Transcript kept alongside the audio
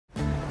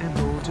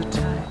so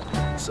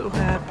tight, so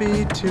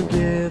happy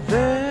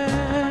together.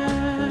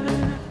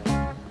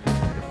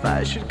 If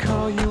I should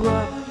call you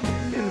up,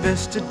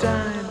 invest a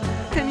dime,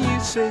 and you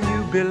say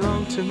you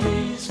belong to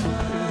me, so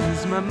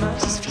please my mind. I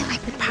just feel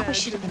like we probably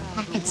should have been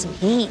packing some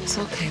heat. It's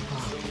okay,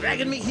 Bob.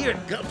 Dragging me here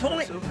at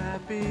gunpoint?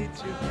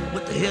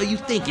 What the hell you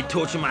think you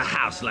torture my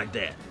house like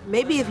that?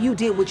 Maybe if you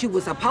did what you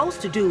were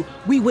supposed to do,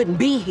 we wouldn't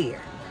be here.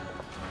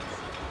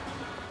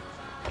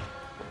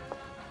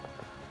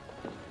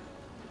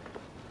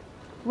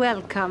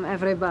 Welcome,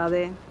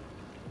 everybody.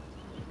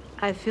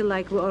 I feel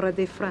like we're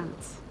already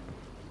friends.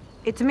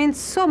 It means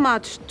so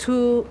much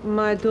to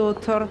my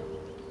daughter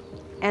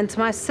and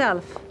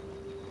myself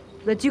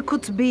that you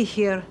could be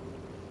here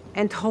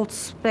and hold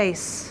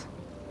space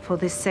for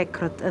this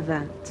sacred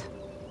event.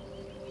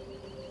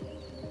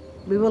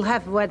 We will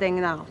have a wedding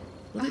now.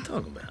 What are they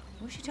talking about?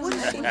 What's she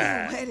talking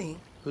about? Wedding.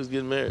 Who's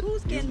getting married?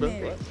 Who's getting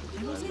married?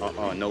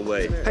 No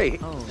way. Hey.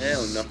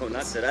 Hell no,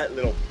 not to that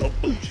little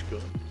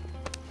babushka.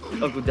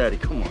 Uncle Daddy,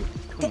 come on.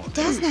 Come on.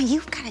 Desna,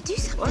 you've got to do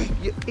something.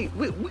 What? Hey,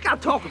 we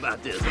got to talk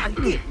about this. I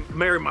can't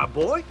marry my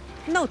boy.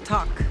 No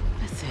talk.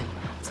 Listen,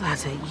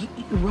 Slater,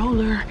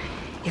 Roller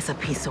is a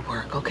piece of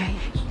work, okay?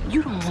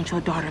 You don't want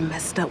your daughter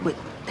messed up with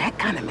that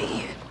kind of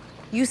man.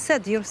 You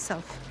said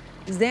yourself,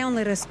 they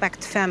only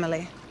respect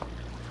family.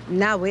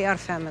 Now we are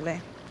family.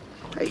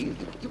 Hey,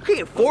 you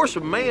can't force a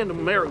man to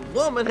marry a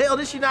woman. Hell,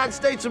 this is United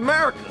States of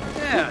America.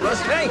 Yeah.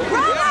 Let's think.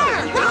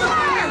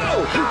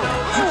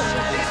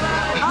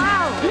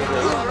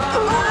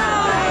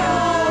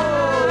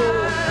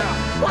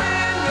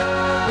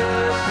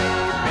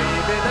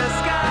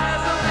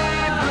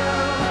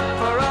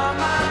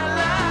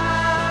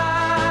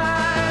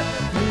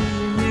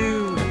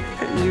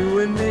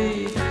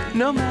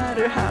 No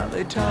matter how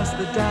they toss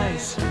the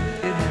dice,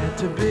 it had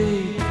to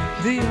be.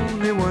 The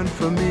only one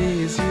for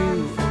me is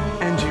you,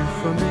 and you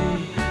for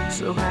me.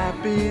 So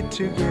happy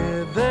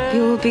together.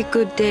 You will be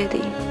good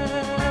daddy.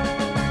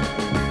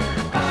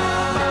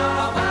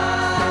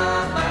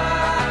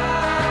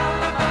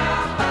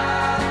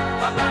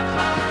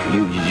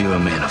 You're a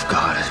man of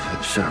God.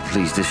 Sir,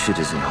 please, this shit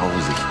isn't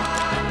holy.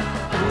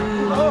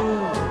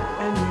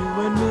 And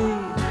you and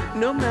me.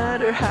 No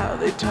matter how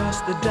they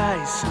toss the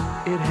dice,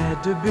 it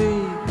had to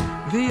be.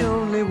 The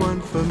only one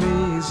for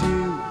me is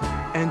you,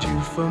 and you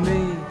for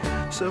me.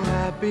 So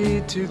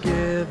happy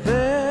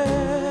together.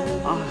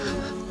 Oh,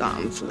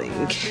 darling. You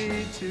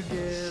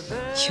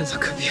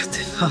look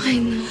beautiful. I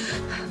know.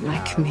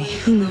 Like me.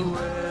 No.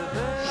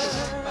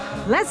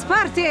 Let's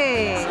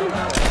party!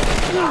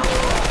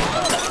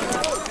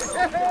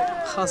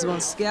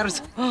 Husband scared.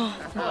 So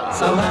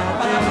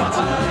happy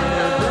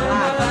together.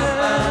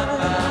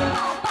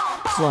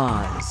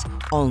 Flaws.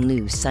 All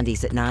new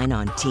Sundays at 9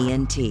 on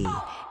TNT.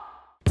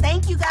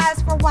 Thank you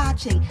guys for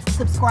watching.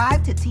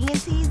 Subscribe to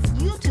TNT's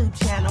YouTube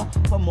channel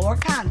for more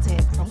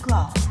content from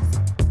Claws.